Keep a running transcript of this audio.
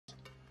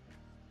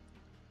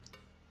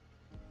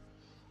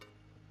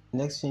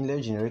Next thing,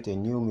 let's generate a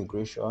new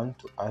migration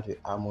to add the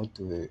amount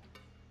to the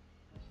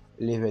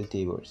level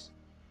tables,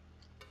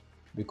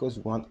 because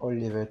we want all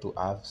level to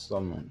have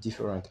some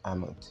different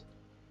amount.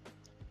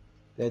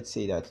 Let's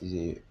say that is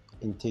a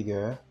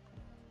integer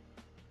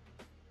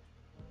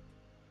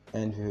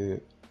and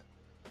the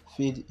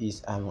field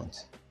is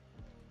amount,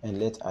 and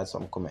let's add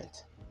some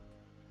comment.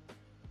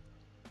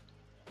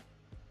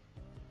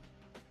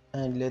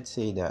 And let's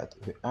say that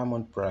the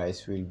amount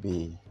price will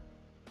be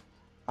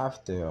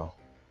after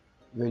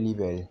the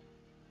level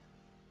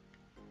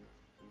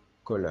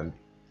column.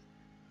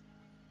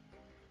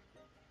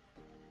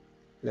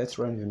 Let's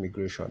run the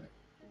migration.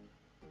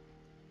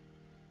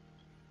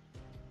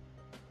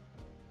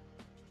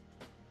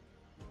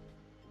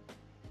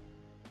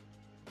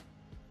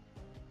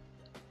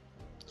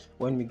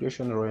 When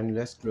migration run,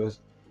 let's close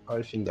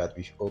all things that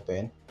we've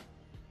opened.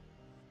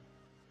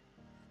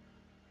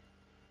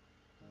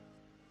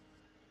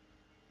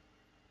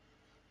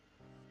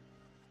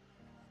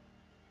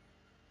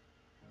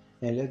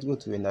 And let's go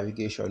to the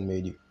navigation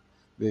menu,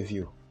 the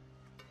view.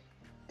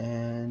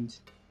 And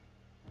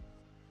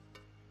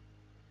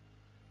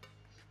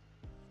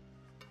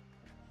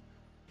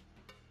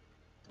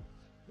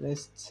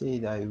let's say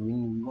that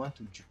when we want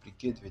to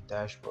duplicate the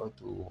dashboard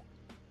to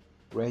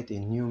write a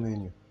new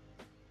menu.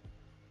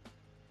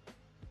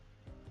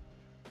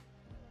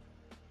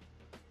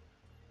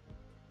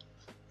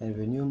 And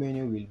the new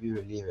menu will be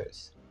the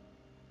levels.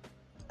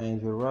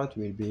 And the route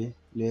will be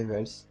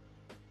levels.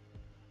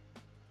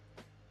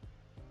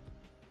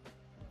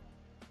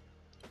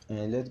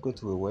 And let's go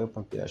to the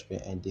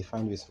web.php and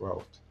define this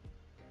route.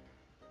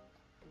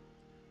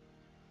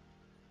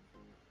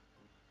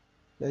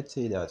 Let's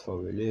say that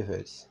for the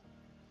levels,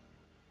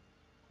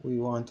 we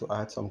want to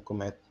add some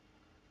comment.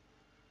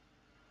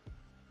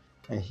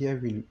 And here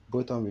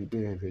bottom will be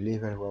the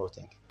level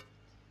routing.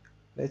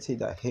 Let's say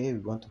that here we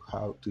want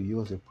to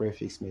use the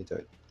prefix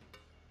method.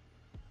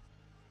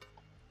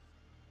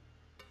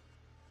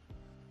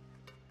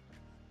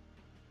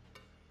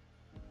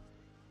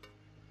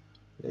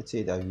 Let's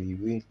say that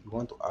we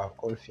want to have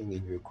all things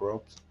in the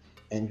groups,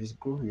 and this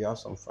group we have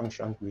some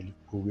functions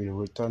who will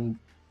return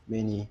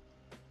many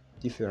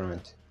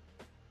different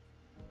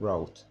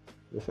routes.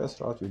 The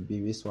first route will be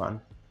this one,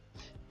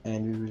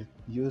 and we will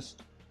use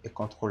a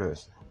controller,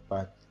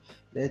 but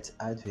let's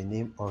add the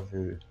name of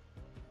the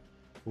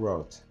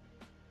route.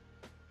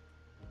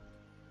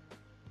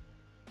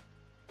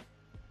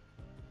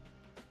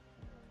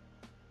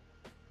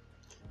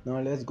 Now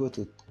let's go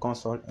to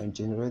console and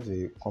generate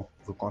the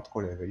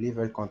controller, the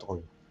level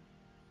controller.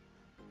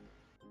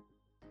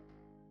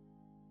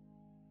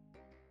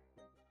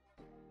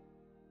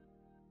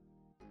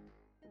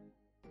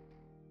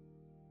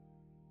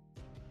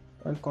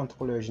 When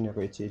controller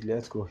generated,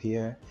 let's go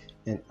here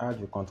and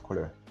add the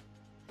controller.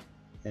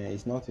 And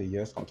it's not a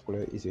years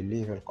controller, it's a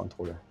level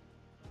controller.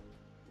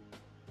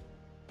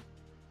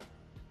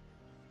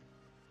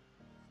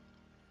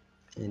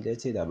 And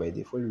let's say that by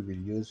default we will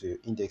use the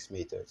index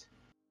method.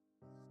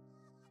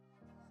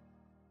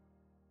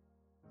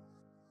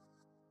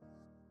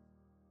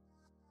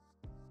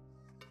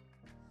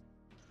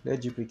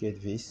 Let's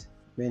duplicate this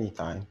many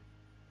times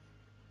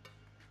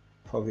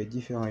for the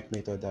different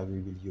method that we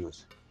will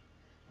use.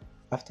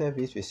 After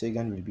this, the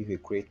second will be the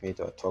create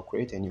method to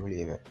create a new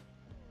level.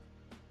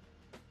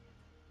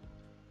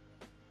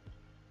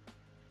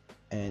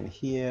 And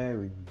here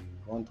we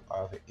want to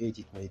have an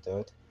edit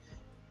method,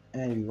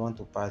 and we want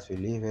to pass the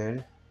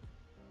level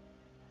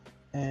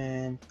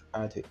and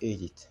add the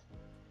edit.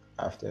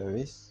 After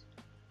this,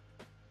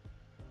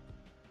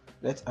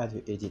 let's add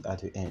the edit at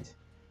the end.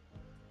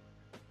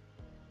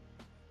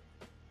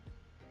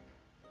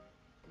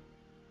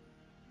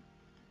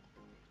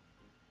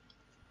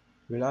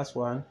 The last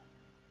one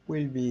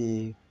will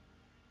be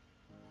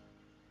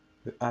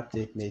the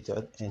update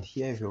method, and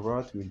here the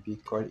route will be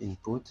called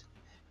input,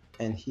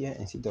 and here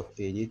instead of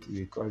edit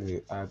we call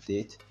the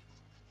update,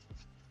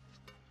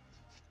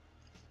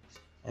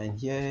 and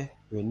here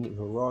the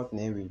route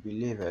name will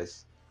be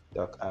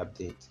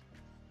levels.update.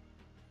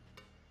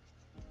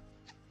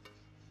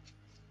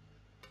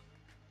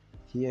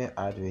 Here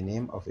add the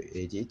name of the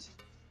edit,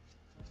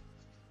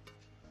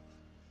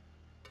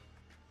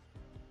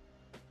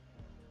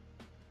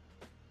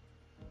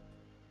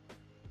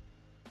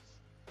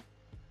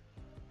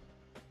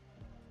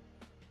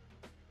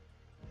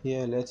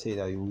 here let's say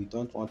that we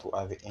don't want to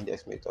have an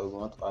index method, we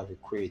want to have a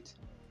create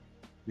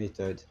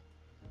method,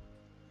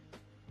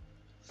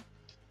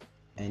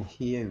 and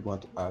here we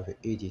want to have an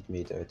edit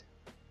method,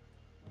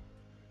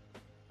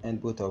 and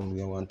bottom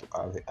we want to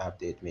have the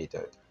update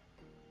method.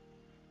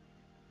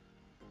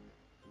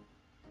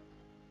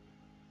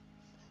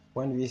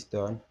 When this is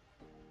done,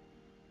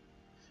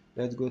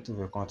 let's go to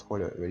the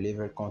controller, the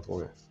level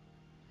controller,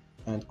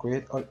 and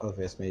create all of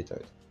this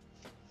method.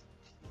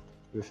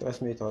 The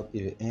first method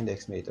is the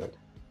index method.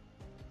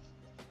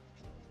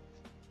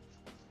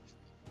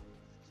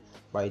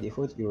 By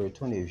default, it will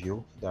return a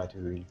view that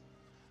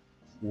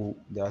who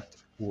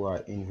are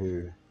in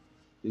the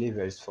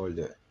levels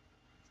folder.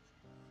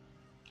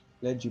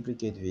 Let's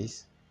duplicate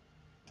this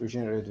to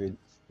generate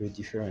the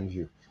different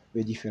view,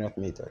 the different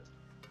method.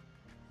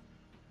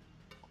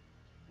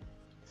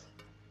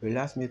 The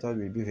last method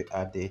will be the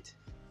update.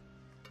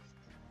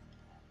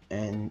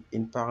 And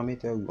in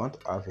parameter, we want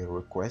to have a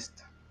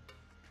request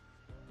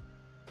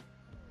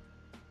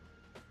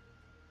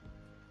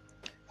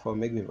for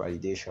make the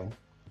validation.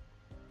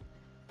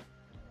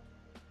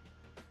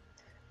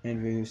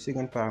 And the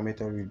second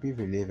parameter will be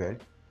the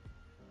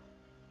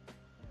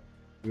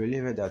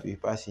level that we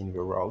pass in the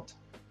route.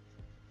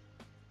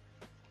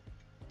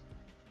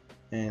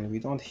 And we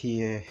don't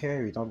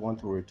here we don't want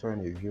to return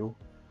a view,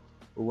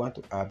 we want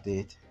to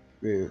update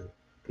the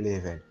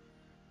level.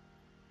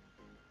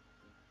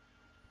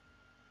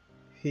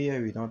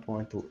 Here we don't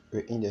want to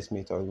the index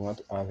method, we want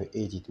to have the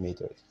edit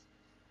method.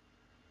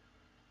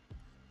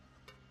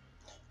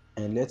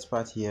 And let's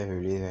pass here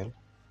the level.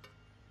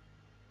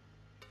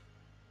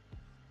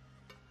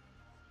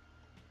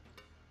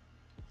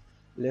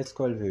 Let's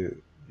call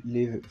the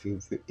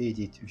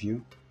edit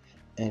view,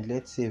 and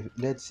let's send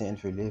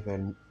the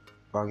level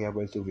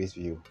variable to this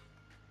view.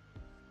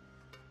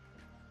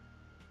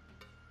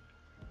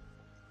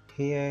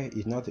 Here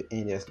is not the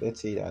index. Let's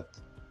say that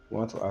we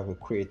want to have a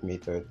create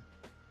method,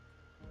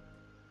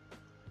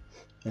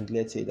 and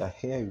let's say that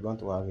here we want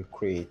to have a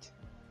create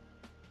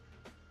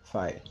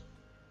file.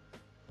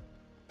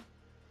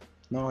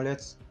 Now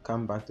let's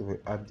come back to the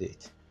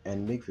update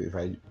and make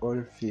the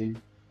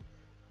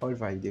all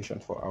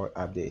validation for our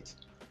update.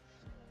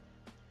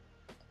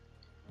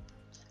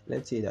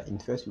 Let's say that in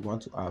first we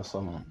want to have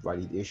some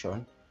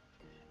validation,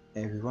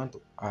 and we want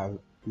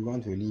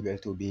the label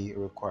to be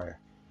required.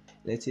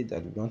 Let's say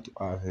that we want to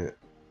have a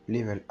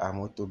level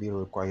ammo to be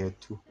required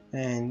too.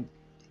 And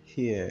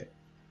here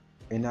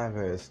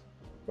another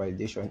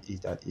validation is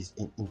that is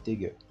in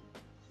integer.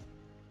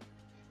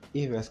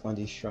 If those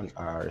conditions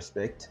are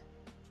respected,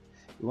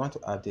 we want to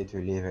update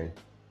the level.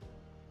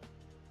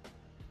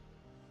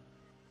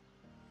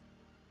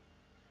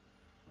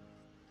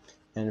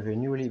 And the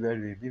new label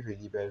will be the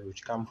label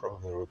which comes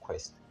from the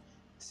request.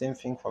 Same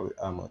thing for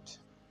the amount.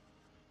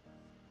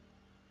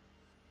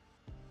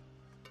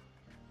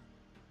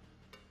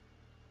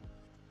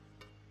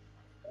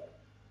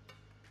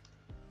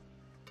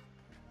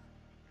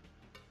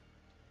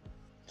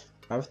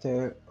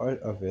 After all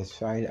of these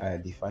files are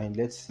defined,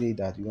 let's say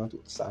that we want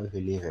to save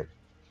the level.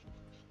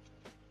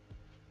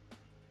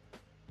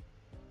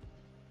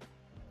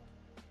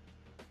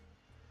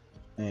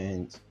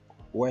 And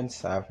when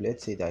saved,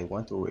 let's say that I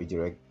want to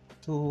redirect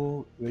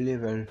to the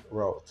level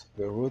route.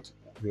 The route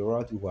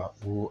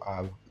will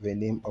have the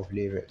name of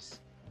levels.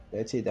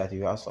 Let's say that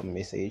you have some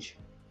message.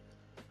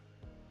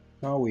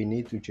 Now we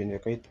need to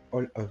generate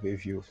all of the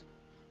views.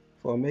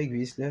 For make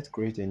this, let's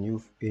create a new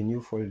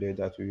folder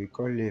that we will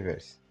call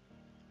levels.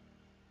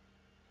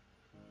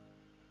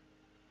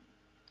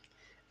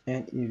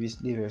 And in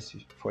this levels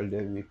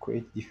folder, we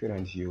create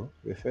different views.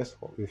 The first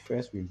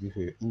will be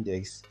the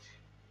index.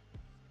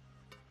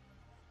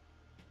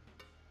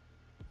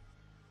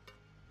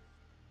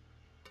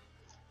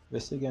 The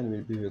second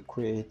will be the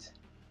create.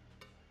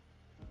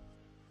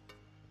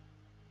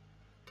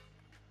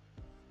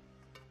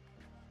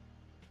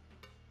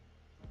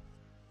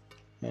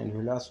 And the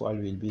last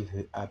one will be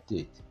the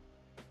update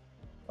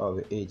or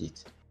the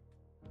edit.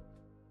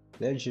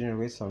 Let's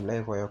generate some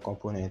Livewire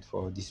component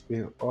for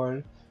display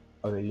all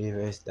of the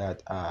levels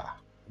that are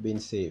being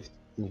saved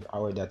in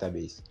our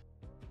database.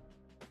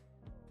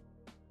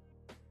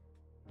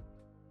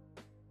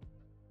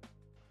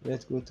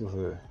 Let's go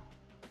to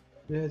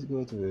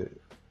the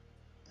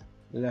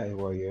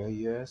Livewire.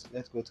 Yes,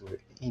 let's go to the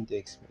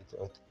index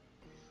method.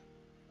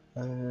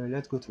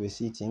 Let's go to the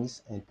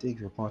settings and take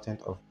the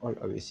content of all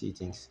of the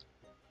settings.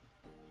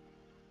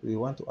 We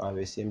want to have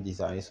the same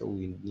design, so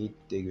we need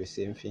to take the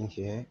same thing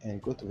here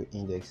and go to the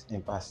index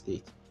and pass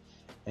it.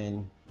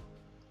 And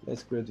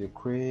let's close the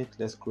create,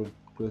 let's close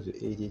the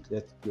edit,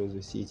 let's close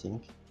the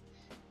setting.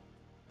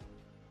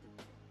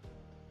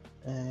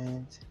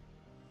 And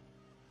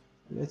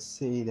let's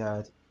say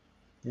that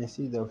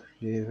instead of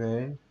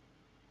level,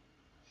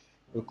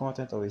 the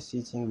content of the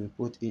setting, we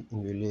put it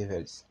in the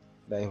levels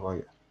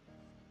Livewire.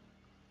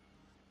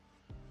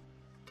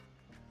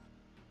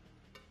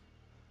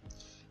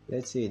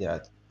 Let's say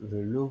that the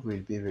loop will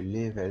be the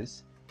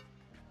levels,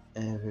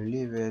 and the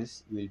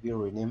levels will be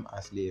renamed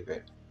as level.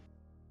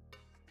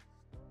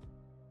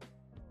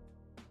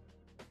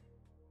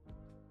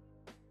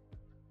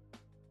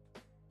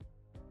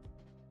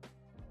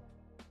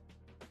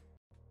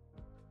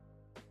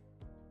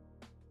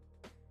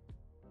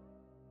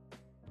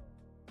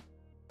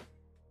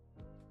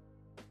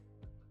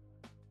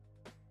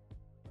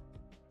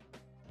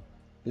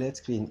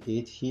 Let's clean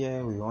it.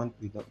 Here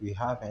we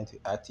have an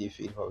active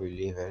field for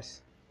the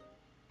levels.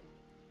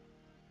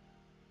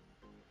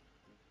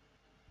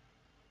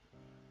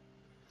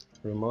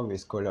 Remove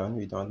this colon,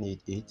 we don't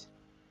need it.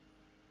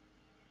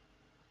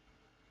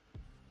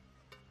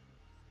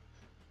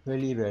 The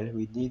label,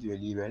 we need the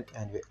label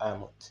and the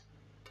amount.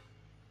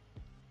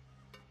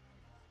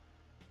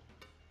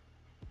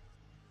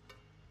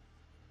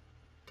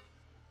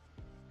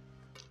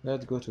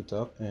 Let's go to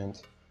top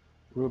and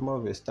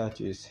remove the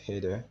status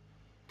header,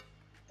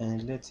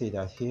 and let's say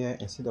that here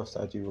instead of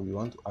status we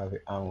want to have a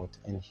amount,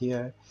 and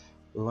here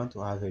we want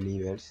to have a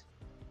labels,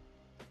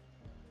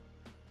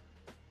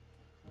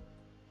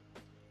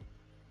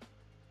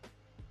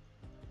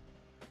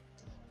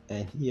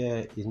 and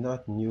here is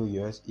not new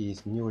years,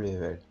 is new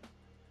level,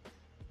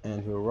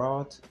 and the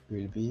route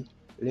will be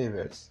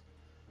levels,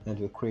 and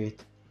we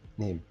create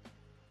name.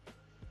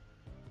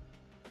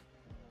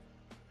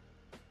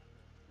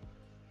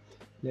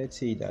 Let's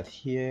say that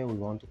here we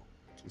want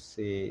to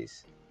say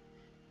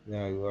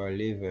that we are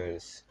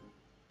levels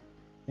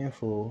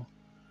info,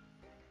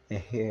 and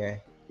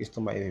here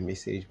customize a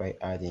message by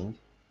adding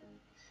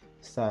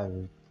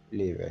serve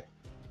level.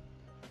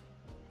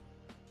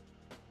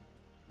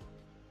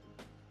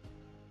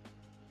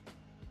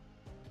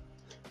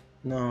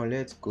 Now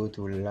let's go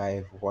to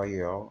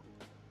Livewire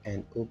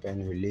and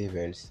open the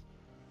levels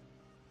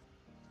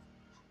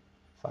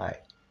file.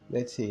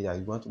 Let's say that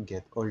we want to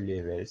get all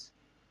levels,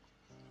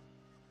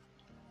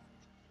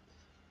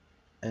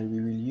 and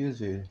we will use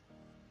the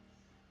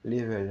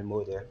level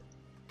model,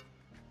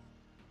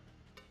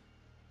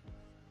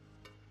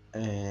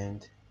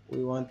 and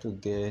we want to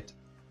get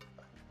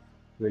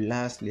the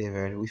last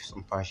level with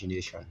some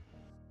pagination.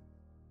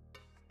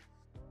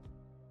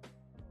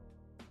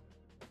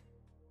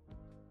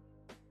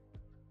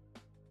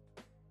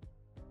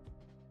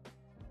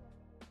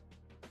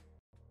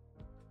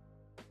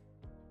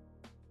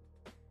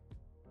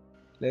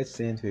 Let's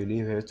send the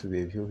level to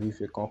the view with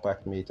a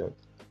compact method.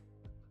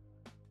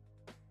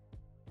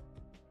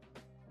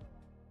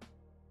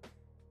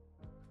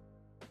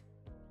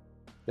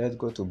 Let's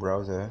go to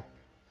browser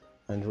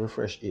and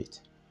refresh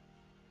it.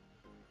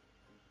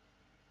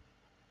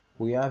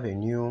 We have a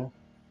new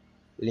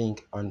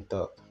link on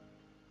top,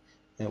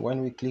 and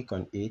when we click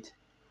on it,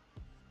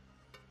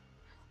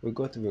 we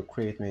go to the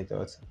create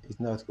methods. It's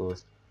not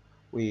good.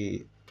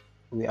 We've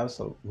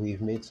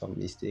made some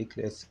mistake.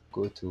 Let's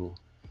go to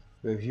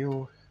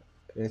review.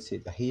 Let's say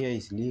that here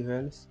is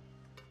levels,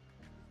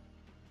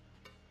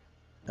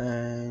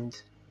 and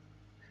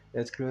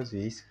let's close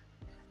this.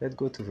 Let's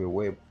go to the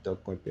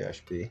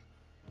web.php,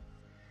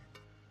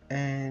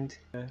 and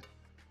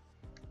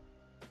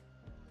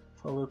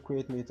for the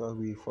create method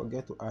we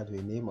forget to add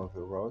the name of the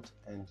route,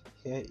 and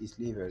here is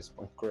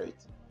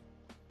levels.create.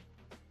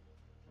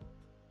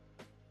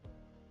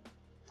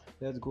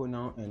 Let's go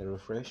now and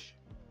refresh,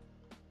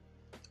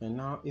 and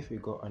now if we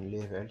go on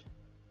level,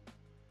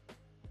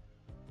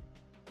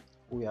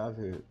 we have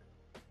a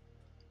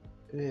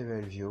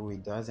level view.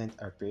 It doesn't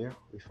appear,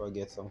 we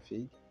forget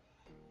something.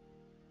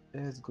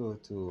 Let's go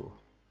to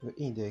the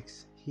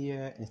index.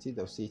 Here instead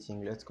of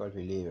setting, let's call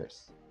the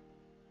levels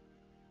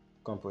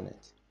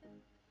component,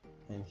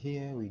 and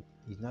here we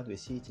is not the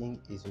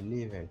setting, is the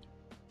level.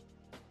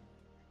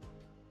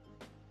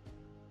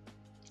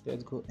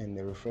 Let's go and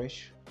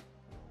refresh,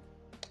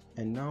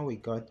 and now we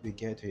get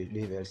the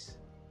levels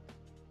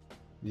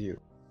view.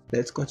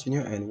 Let's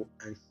continue and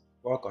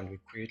work on the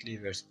create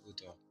levels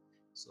button.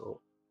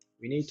 So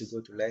we need to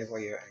go to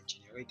Livewire and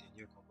generate a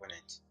new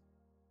component.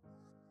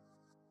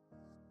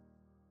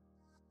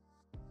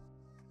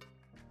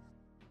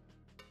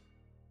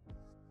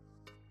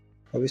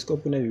 For this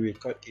component we will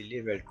call a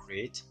level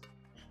create,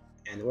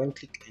 and when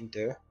click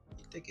enter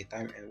it take a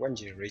time, and when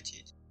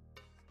generated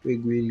we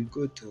will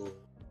go to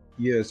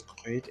use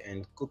create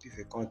and copy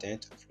the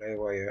content of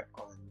Livewire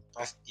and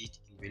paste it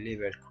in the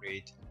level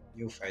create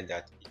new file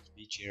that it will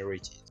be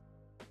generated.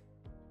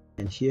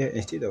 And here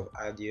instead of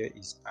add here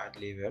is add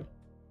level,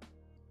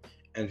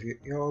 and the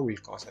error will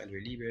concern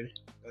the level,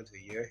 not the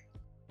year.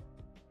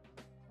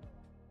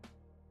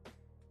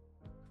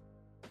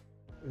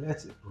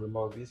 Let's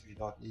remove this, we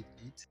don't need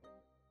it.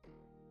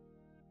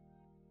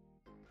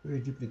 We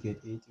will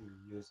duplicate it, we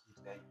will use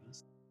it like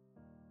this.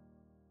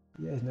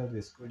 Here is not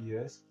the school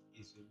years,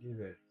 it's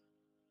the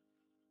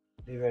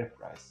level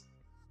price.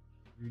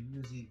 We will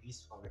use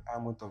this for the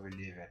amount of the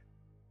level.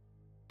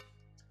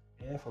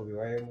 And for the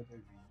wire model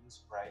we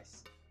use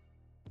price.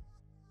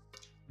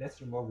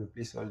 Let's remove the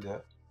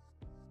placeholder.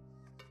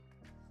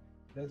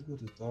 Let's go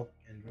to top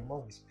and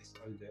remove this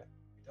placeholder,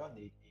 we don't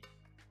need it.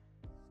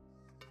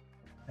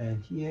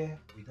 And here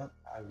we don't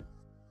have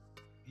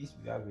this,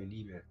 we have a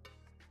level.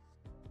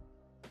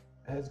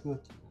 Let's go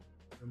to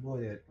the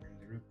model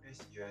and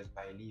replace years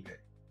by level.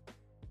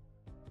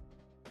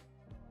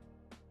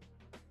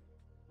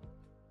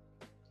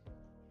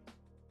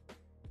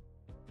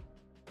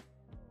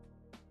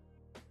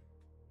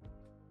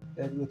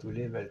 Let's go to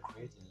level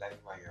create in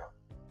Livewire,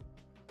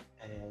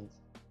 and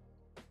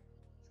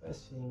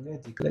first thing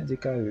let's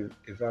declare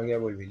a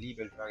variable, the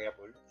level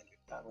variable and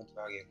the amount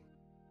variable.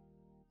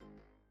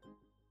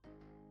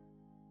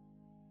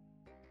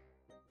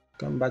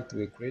 Come back to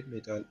the create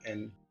method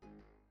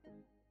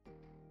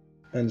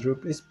and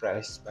replace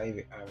price by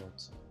the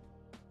amount.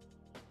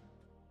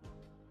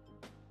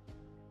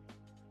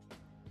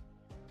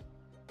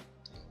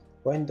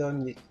 When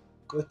done,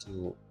 go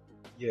to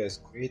years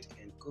create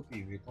and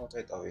copy the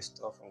content of a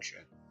store function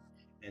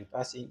and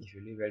pass in if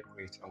you level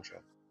create function.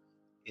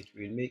 it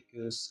will make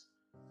us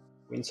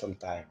win some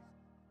time.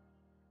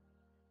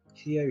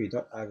 Here we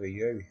don't have a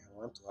year, we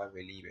want to have a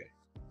label.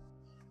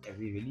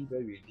 Every label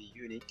will be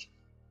unique,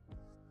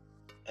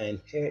 and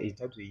here is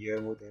not the year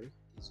model,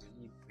 it's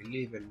the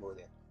label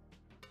model.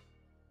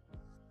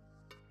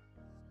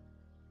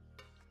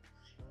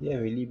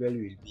 Here the label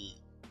will be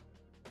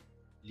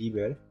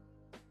label,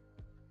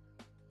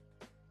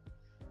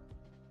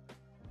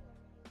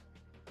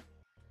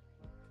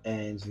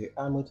 and the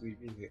amount will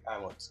be the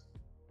amount.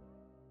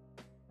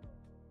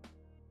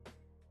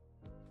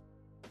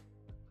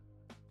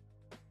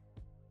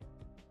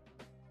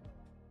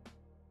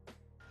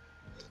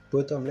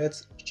 Bottom,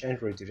 let's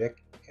change redirect.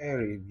 Here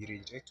we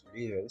redirect to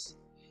labels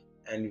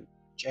and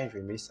change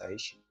the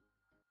message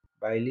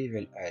by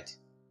label add.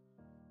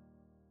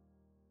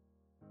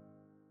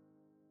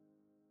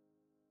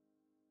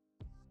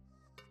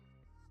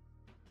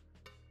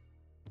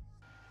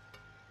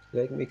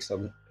 Let's make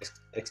some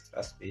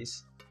extra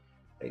space.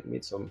 Let's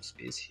make some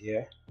space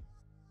here.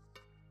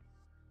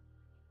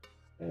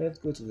 And let's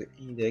go to the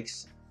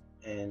index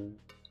and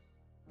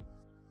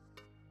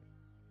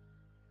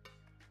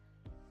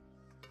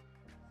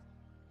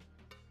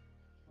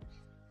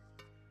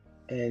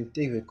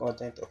take the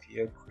content of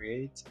here,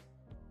 create,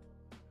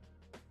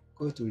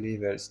 go to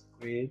labels,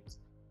 create,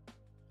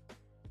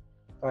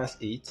 pass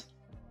it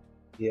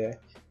here,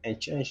 and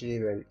change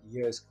label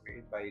years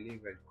create by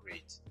label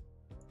create.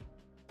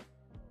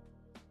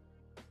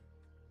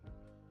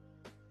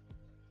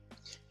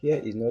 Here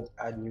is not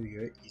add new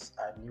year, it's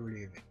add new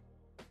label.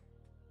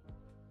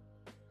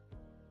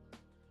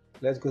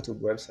 Let's go to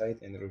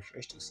website and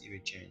refresh to see the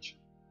change.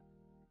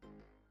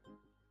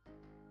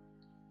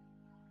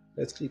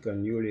 Let's click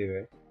on new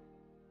label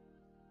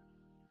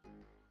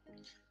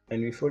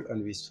and we fall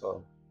on this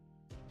form.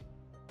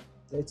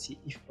 Let's see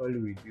if all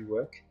will be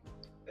work.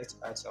 Let's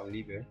add some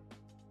label.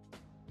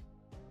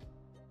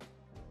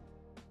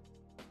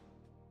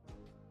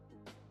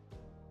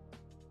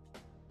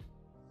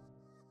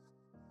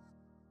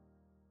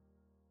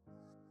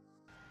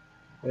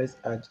 Let's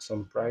add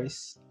some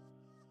price.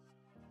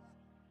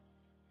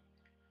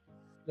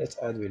 Let's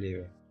add the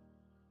label.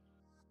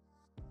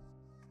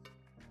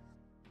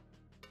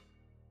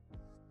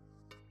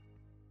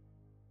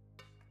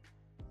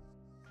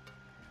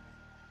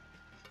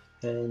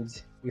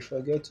 And we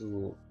forget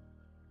to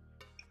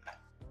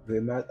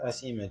the math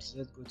assignment.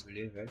 Let's go to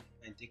label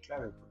and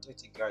declare a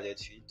protected guarded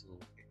field to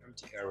an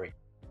empty array.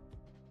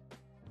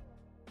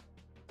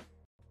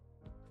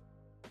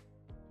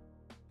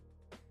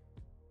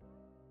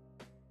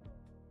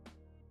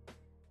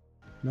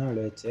 Now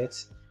let's set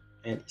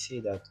and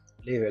see that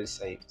label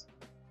saved.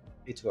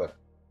 It worked.